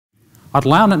I'd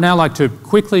now like to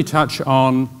quickly touch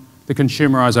on the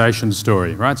consumerization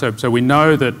story, right? So we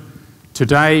know that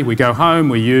today we go home,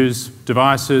 we use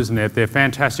devices, and they're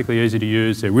fantastically easy to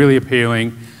use, they're really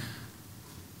appealing.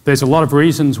 There's a lot of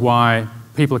reasons why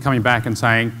people are coming back and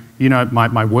saying, you know,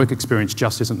 my work experience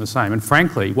just isn't the same. And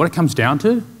frankly, what it comes down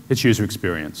to, it's user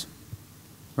experience,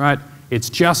 right? It's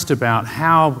just about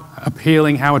how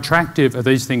appealing, how attractive are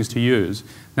these things to use.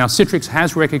 Now, Citrix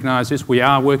has recognised this. We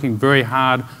are working very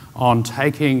hard on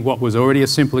taking what was already a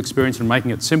simple experience and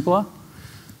making it simpler.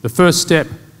 The first step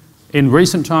in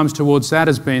recent times towards that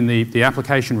has been the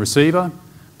application receiver,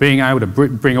 being able to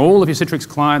bring all of your Citrix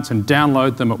clients and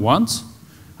download them at once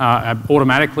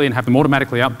automatically and have them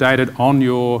automatically updated on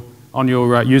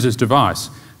your user's device.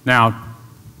 Now,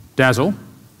 Dazzle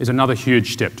is another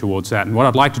huge step towards that. And what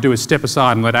I'd like to do is step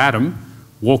aside and let Adam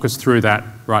walk us through that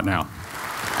right now.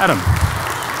 Adam.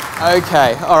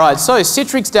 Okay, all right, so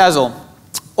Citrix Dazzle,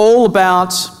 all about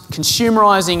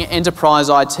consumerizing enterprise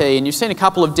IT, and you've seen a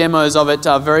couple of demos of it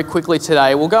very quickly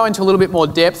today. We'll go into a little bit more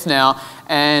depth now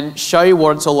and show you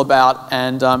what it's all about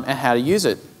and how to use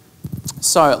it.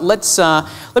 So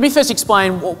let me first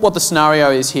explain what the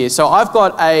scenario is here. So I've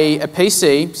got a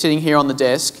PC sitting here on the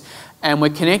desk, and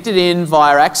we're connected in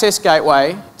via Access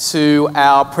Gateway to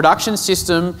our production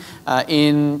system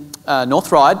in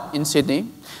North Ryde in Sydney.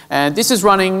 And this is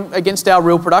running against our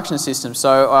real production system.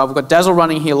 So we've got Dazzle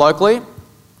running here locally,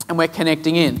 and we're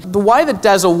connecting in. The way that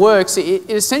Dazzle works, it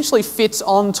essentially fits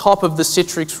on top of the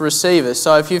Citrix receiver.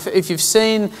 So if you've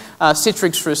seen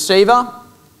Citrix receiver,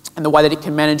 and the way that it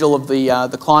can manage all of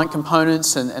the client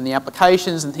components and the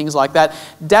applications and things like that,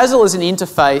 Dazzle is an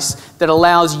interface that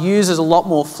allows users a lot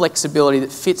more flexibility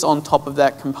that fits on top of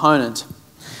that component.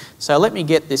 So let me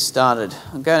get this started.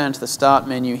 I'll go down to the Start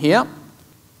menu here.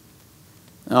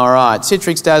 All right,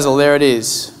 Citrix Dazzle, there it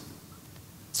is.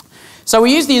 So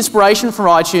we use the inspiration from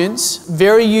iTunes,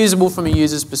 very usable from a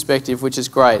user's perspective, which is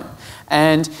great.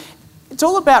 And it's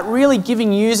all about really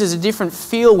giving users a different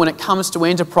feel when it comes to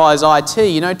enterprise IT.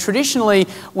 You know, traditionally,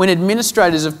 when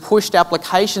administrators have pushed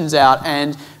applications out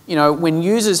and, you know, when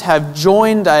users have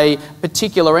joined a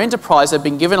particular enterprise, they've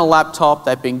been given a laptop,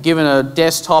 they've been given a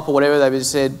desktop or whatever, they've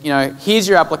said, you know, here's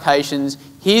your applications,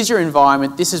 here's your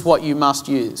environment, this is what you must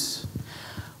use.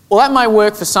 Well, that may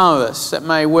work for some of us, that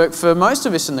may work for most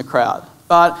of us in the crowd,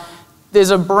 but there's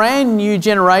a brand new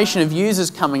generation of users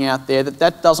coming out there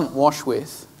that doesn't wash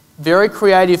with. Very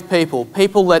creative people,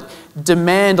 people that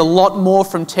demand a lot more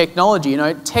from technology. You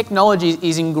know, technology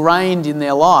is ingrained in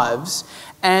their lives,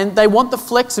 and they want the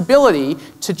flexibility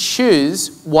to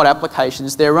choose what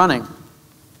applications they're running.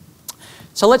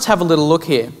 So let's have a little look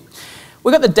here.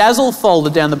 We've got the Dazzle folder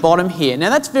down the bottom here. Now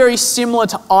that's very similar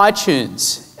to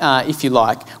iTunes, if you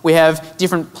like. We have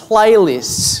different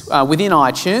playlists within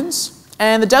iTunes,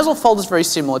 and the Dazzle folder is very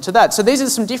similar to that. So these are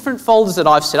some different folders that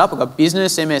I've set up. I've got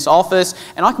Business, MS Office,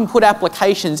 and I can put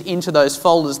applications into those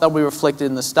folders. They'll be reflected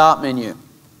in the Start menu.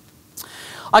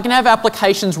 I can have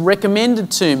applications recommended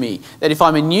to me, that if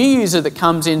I'm a new user that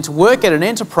comes in to work at an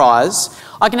enterprise,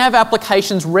 I can have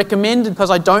applications recommended because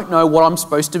I don't know what I'm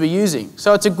supposed to be using.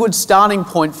 So it's a good starting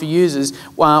point for users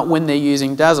when they're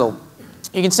using Dazzle.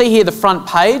 You can see here the front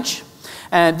page.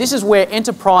 And this is where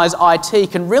enterprise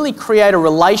IT can really create a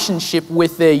relationship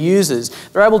with their users.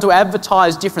 They're able to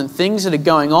advertise different things that are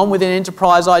going on within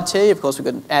enterprise IT. Of course, we've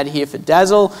got an ad here for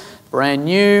Dazzle, brand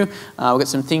new. We've got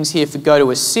some things here for Go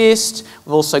to Assist.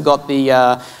 We've also got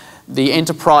the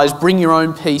enterprise Bring Your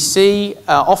Own PC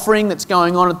offering that's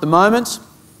going on at the moment.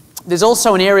 There's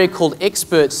also an area called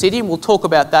Expert City, and we'll talk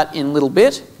about that in a little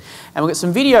bit. And we've got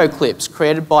some video clips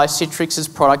created by Citrix's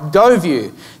product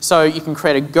GoView. So you can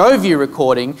create a GoView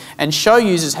recording and show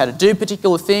users how to do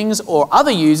particular things, or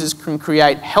other users can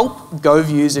create help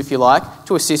GoViews, if you like,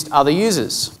 to assist other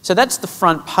users. So that's the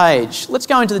front page. Let's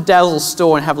go into the Dazzle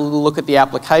store and have a little look at the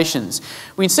applications.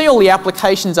 We can see all the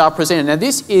applications are presented. Now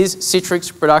this is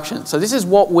Citrix production. So this is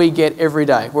what we get every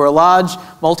day. We're a large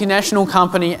multinational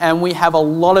company and we have a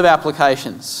lot of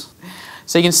applications.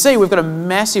 So you can see we've got a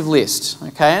massive list,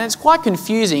 okay, and it's quite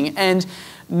confusing, and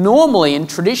normally and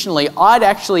traditionally I'd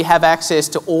actually have access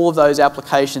to all of those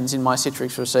applications in my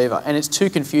Citrix receiver, and it's too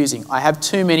confusing. I have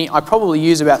too many. I probably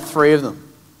use about 3 of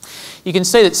them. You can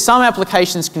see that some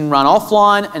applications can run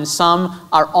offline and some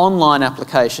are online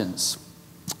applications.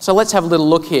 So let's have a little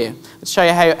look here. Let's show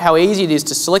you how easy it is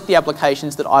to select the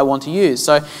applications that I want to use.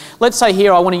 So let's say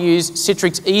here I want to use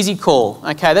Citrix Easy Call.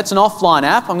 Okay, that's an offline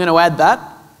app. I'm going to add that.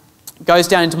 It goes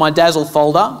down into my Dazzle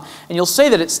folder, and you'll see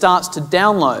that it starts to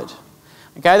download.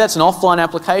 Okay, that's an offline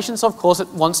application, so of course it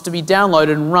wants to be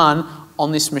downloaded and run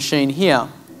on this machine here.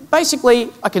 Basically,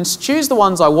 I can choose the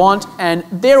ones I want, and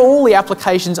they're all the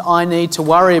applications I need to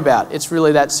worry about. It's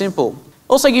really that simple.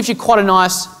 Also gives you quite a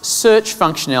nice search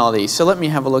functionality. So let me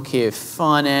have a look here.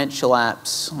 Financial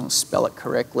apps. I'll spell it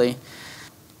correctly.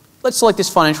 Let's select this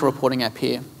financial reporting app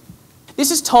here. This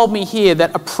has told me here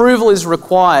that approval is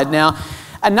required. Now,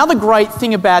 another great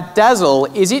thing about Dazzle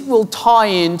is it will tie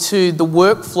into the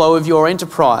workflow of your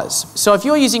enterprise. So if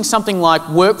you're using something like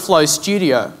Workflow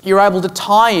Studio, you're able to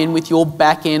tie in with your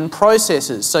back-end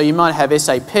processes. So you might have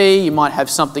SAP, you might have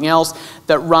something else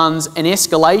that runs an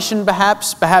escalation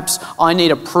perhaps. Perhaps I need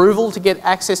approval to get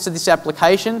access to this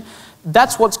application.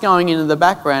 That's what's going into the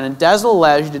background, and Dazzle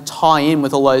allows you to tie in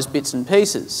with all those bits and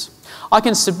pieces. I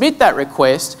can submit that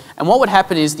request, and what would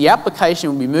happen is the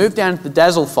application will be moved down to the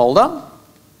Dazzle folder,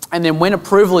 and then when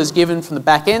approval is given from the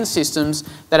back-end systems,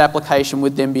 that application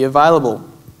would then be available.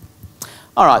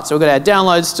 All right, so we've got our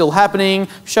downloads still happening,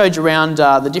 showed you around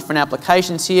the different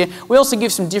applications here. We also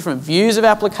give some different views of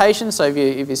applications, so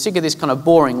if you're sick of this kind of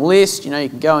boring list, you know, you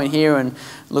can go in here and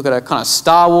look at a kind of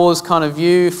Star Wars kind of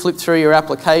view, flip through your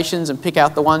applications and pick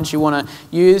out the ones you want to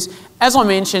use. As I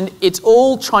mentioned, it's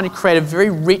all trying to create a very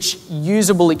rich,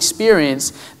 usable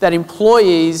experience that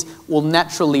employees will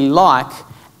naturally like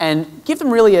and give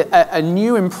them really a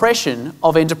new impression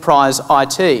of enterprise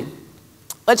IT.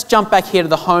 Let's jump back here to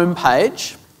the home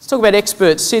page. Let's talk about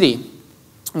Expert City.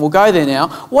 We'll go there now.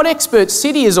 What Expert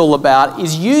City is all about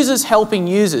is users helping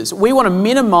users. We want to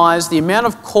minimise the amount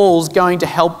of calls going to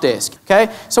help desk.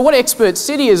 Okay? So what Expert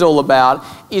City is all about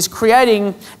is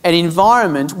creating an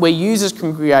environment where users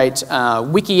can create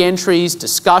wiki entries,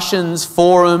 discussions,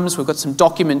 forums. We've got some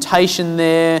documentation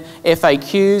there,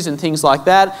 FAQs and things like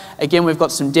that. Again, we've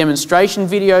got some demonstration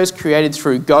videos created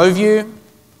through GoView.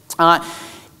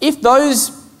 If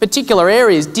those particular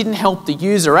areas didn't help the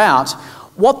user out,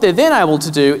 what they're then able to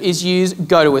do is use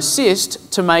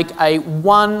GoToAssist to make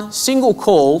one single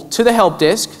call to the help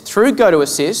desk through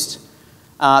GoToAssist.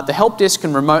 The help desk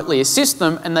can remotely assist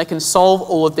them and they can solve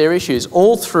all of their issues,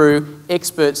 all through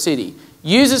Expert City.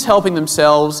 Users helping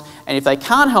themselves, and if they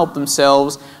can't help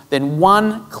themselves, then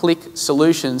one-click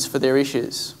solutions for their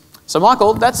issues. So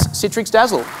Michael, that's Citrix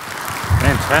Dazzle.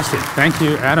 Fantastic. Thank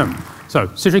you, Adam. So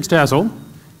Citrix Dazzle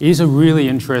is a really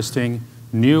interesting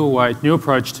new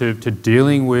approach to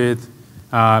dealing with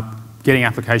getting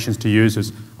applications to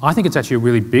users. I think it's actually a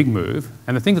really big move,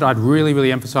 and the thing that I'd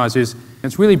really emphasise is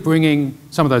it's really bringing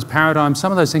some of those paradigms,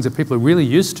 some of those things that people are really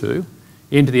used to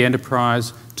into the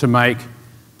enterprise to make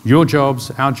your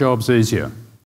jobs, our jobs easier.